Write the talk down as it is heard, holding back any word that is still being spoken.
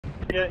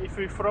Yeah, if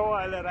we throw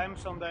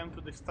LRMs on them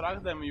to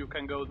distract them, you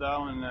can go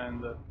down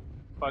and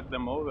fuck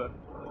them over.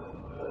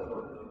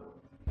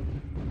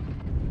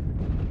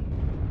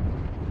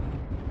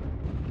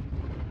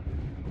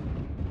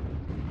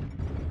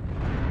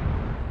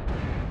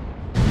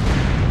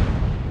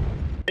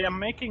 They are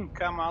making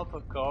come out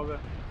of cover.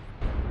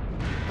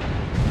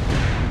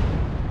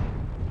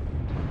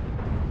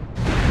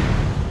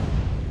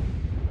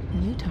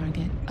 New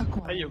target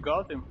acquired. Hey, you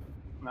got him.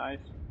 Nice.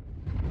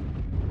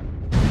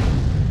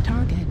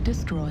 Target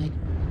destroyed.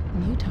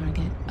 New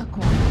target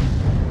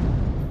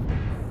acquired.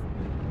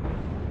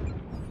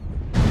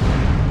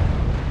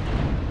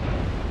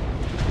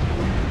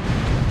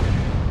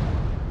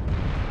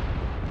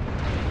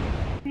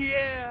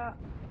 Yeah!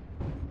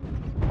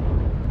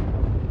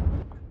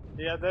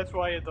 Yeah, that's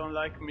why I don't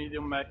like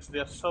medium mechs.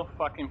 They're so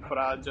fucking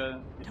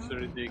fragile. It's Target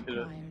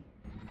ridiculous. acquired.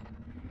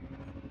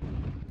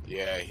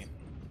 Yeah,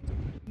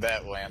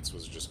 that lance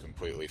was just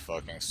completely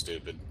fucking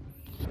stupid.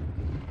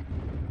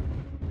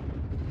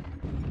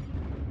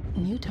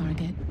 New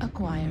target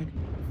acquired.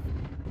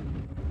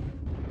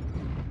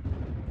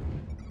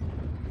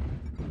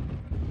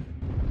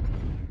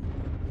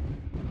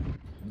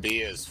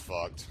 B is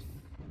fucked.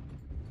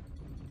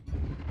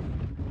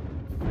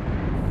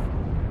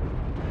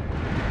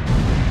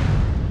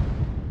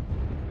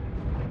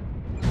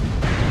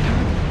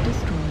 Target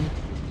destroyed.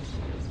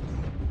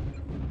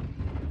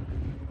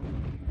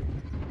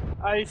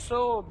 I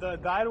saw the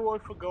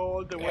direwolf go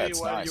all the way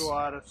it's where nice. you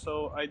are,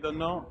 so I don't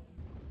know.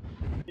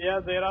 Yeah,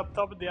 they're up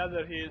top the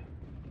other hill.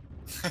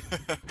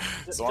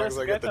 As long as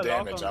I get the a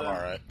lock damage, on I'm them.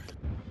 alright.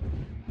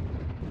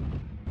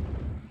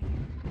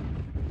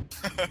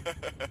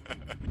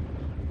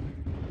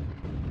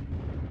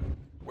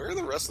 Where are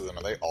the rest of them?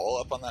 Are they all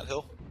up on that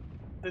hill?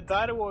 The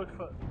direwolf,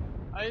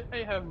 I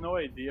have no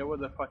idea where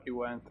the fuck he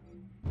went.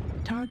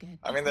 Target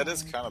I mean, that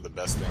is acquired. kind of the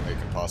best thing they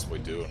can possibly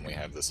do when we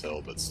have this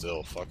hill, but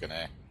still, fucking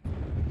A.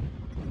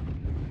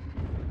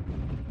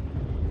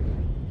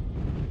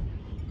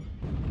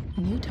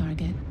 New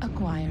target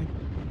acquired.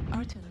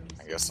 Artillery.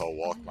 I guess I'll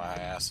walk my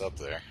ass up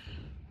there.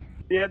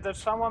 Yeah, there's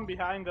someone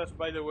behind us,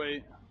 by the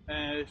way.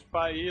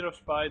 Hero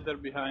Spider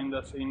behind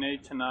us in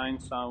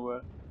H9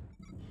 somewhere.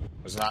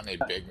 There's not any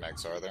big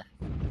mechs, are there?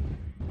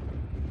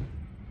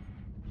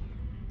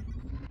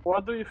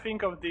 What do you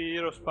think of the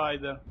Hero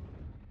Spider?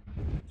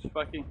 It's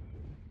fucking...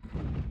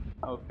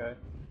 Okay.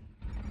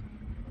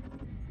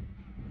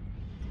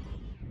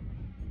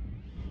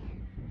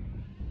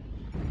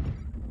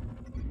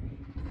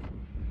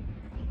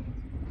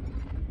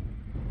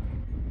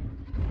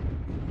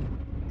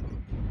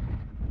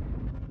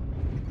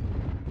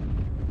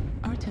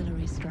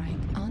 Artillery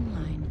strike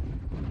online.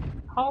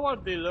 How are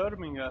they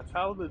learning us?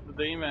 How did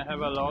they even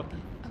have a New lock?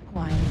 target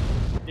acquired.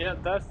 Yeah,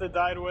 that's the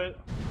direwolf.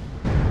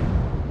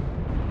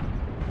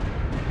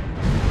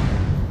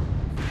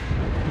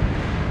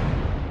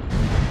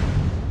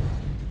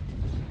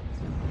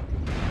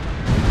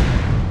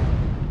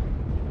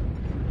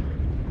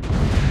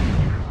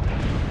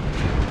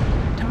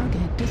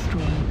 Target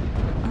destroyed.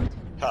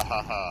 Artillery Ha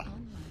ha ha.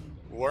 online.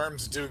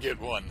 Worms do get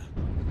one.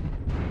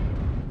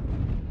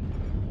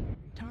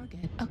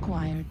 Target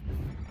acquired.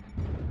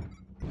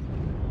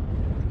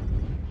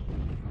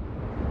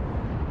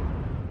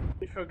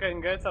 If you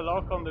can get a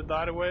lock on the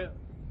direwolf.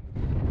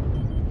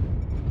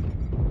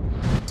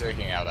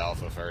 Taking out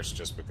Alpha first,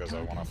 just because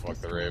I want to fuck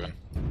the Raven.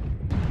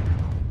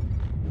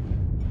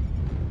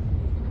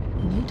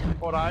 New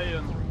target.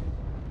 Orion.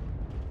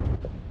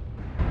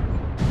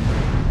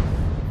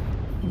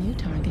 New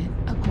target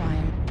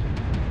acquired.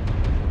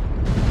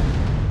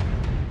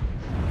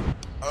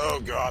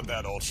 Oh god,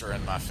 that ultra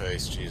in my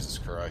face, Jesus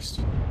Christ.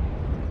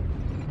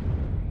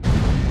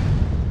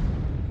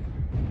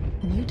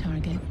 New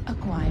target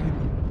acquired.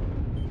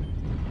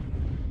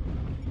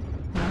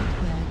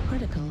 Right leg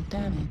critical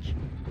damage.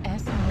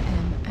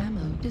 SRM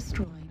ammo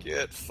destroyed.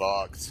 Get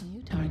fucked.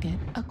 New target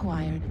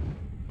acquired.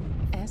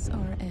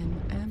 SRM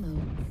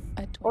ammo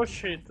at Oh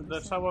shit, 25%.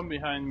 there's someone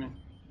behind me.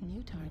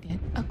 New target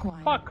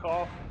acquired. Fuck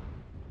off.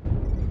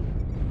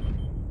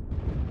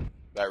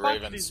 That Fuck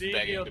Raven's this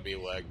begging idiot. to be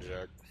leg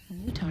jacked.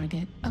 New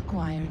target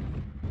acquired.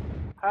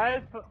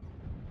 Help!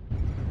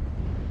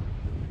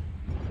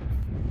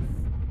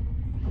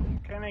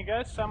 Can I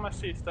get some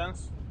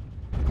assistance?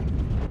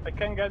 I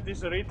can get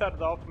this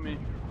retard off me.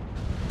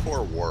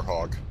 Poor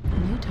Warhog.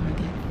 New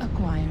target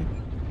acquired.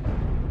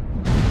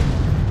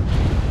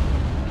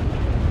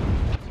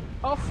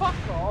 Oh, fuck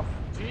off!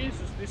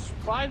 Jesus, this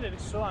spider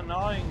is so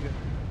annoying.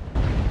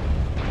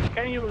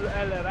 Can you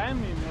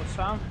LRM him or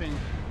something?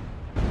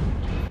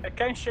 I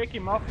can shake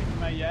him off with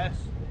my ass.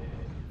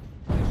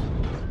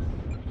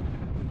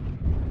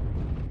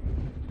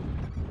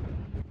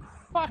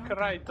 Fuck Target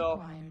right off.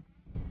 acquired.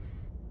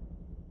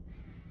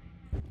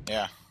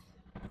 Yeah.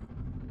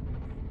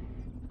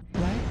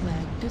 Right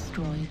leg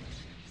destroyed.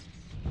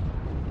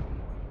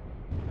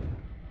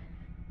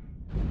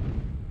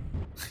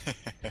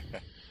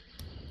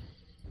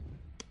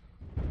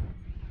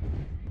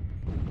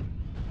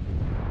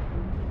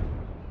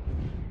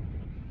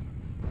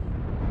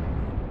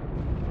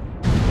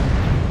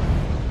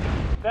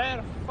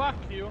 There, fuck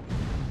you.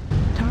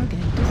 Target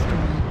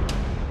destroyed.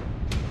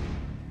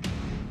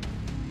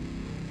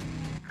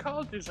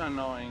 Cult is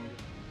annoying.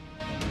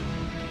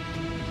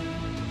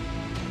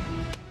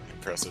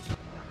 Impressive.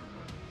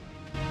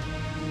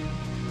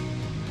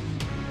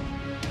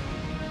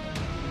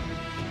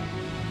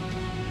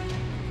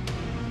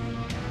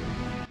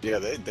 Yeah,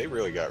 they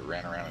really got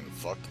ran around and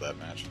fucked that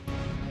match.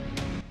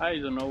 I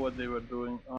don't know what they were doing.